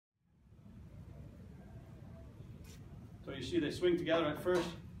So you see they swing together at first,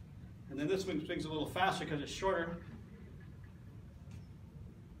 and then this one swings a little faster because it's shorter.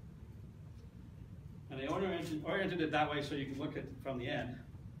 And they oriented it that way so you can look at it from the end.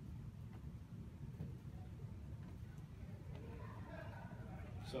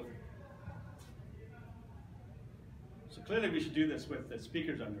 So clearly we should do this with the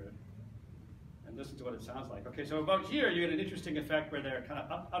speakers under it and listen to what it sounds like. Okay, so about here you get an interesting effect where they're kind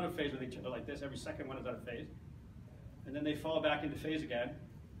of out of phase with each other like this. Every second one is out of phase. And then they fall back into phase again.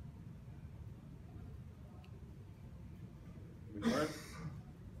 Record.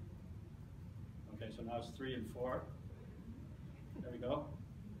 Okay, so now it's 3 and 4. There we go.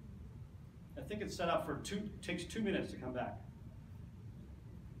 I think it's set up for takes 2 minutes to come back.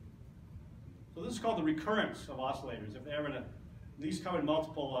 So this is called the recurrence of oscillators. If they ever at least come in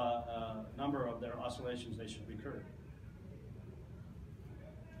multiple number of their oscillations, they should recur.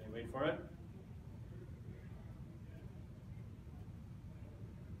 Okay, wait for it.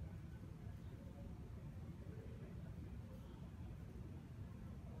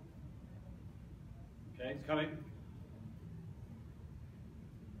 Okay, it's coming.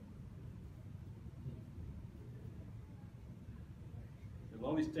 It'll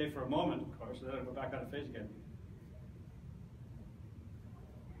only stay for a moment, of course, and then it'll go back out of phase again.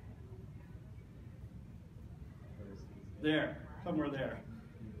 There, somewhere there.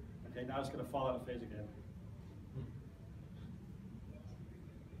 Okay, now it's going to fall out of phase again.